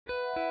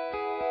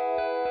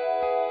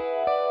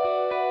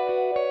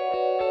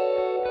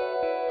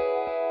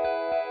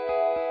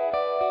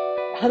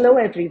Hello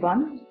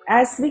everyone.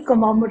 As we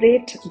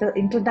commemorate the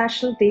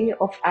International Day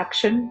of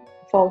Action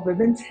for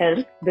Women's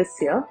Health this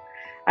year,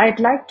 I'd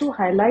like to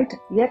highlight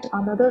yet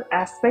another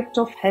aspect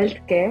of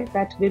healthcare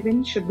that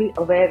women should be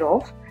aware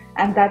of,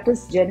 and that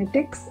is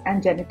genetics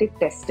and genetic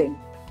testing.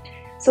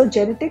 So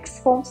genetics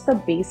forms the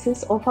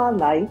basis of our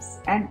lives,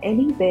 and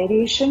any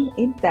variation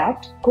in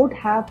that could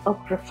have a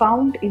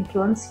profound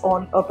influence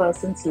on a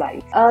person's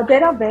life.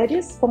 There are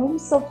various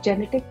forms of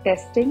genetic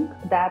testing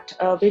that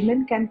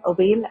women can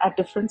avail at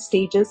different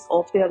stages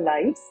of their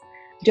lives.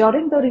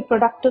 During the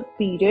reproductive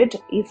period,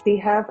 if they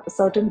have a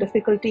certain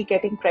difficulty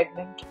getting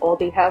pregnant or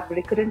they have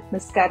recurrent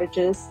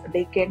miscarriages,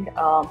 they can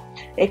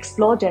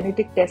explore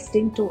genetic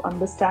testing to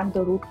understand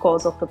the root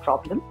cause of the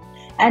problem.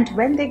 And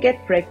when they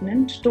get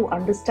pregnant, to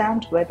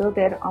understand whether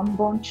their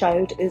unborn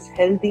child is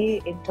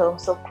healthy in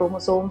terms of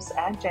chromosomes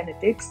and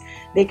genetics,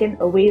 they can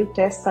avail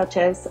tests such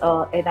as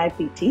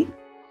NIPT.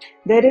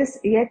 There is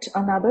yet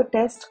another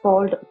test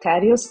called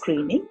carrier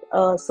screening.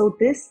 So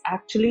this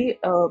actually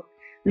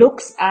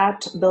looks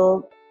at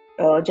the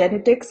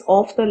genetics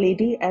of the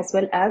lady as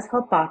well as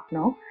her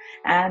partner,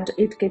 and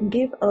it can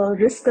give a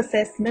risk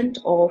assessment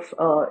of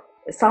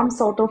some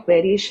sort of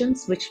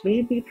variations which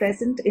may be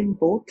present in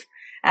both,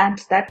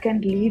 and that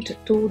can lead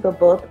to the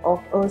birth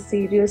of a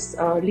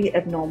seriously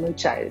abnormal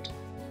child.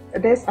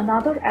 There's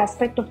another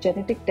aspect of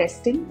genetic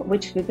testing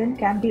which women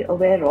can be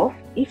aware of.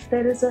 If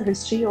there is a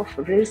history of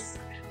risk,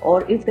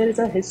 or if there is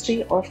a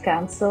history of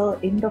cancer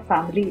in the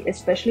family,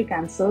 especially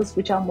cancers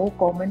which are more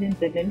common in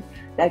women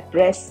like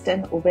breast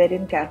and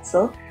ovarian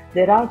cancer,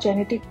 there are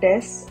genetic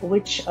tests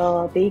which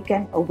they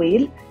can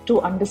avail to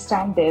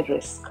understand their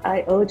risk.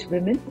 I urge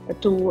women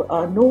to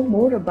know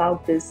more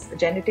about this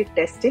genetic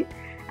testing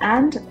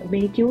and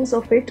make use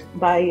of it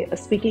by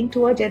speaking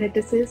to a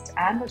geneticist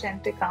and a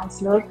genetic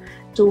counselor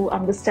to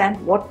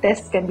understand what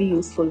tests can be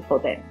useful for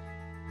them.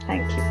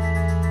 Thank you.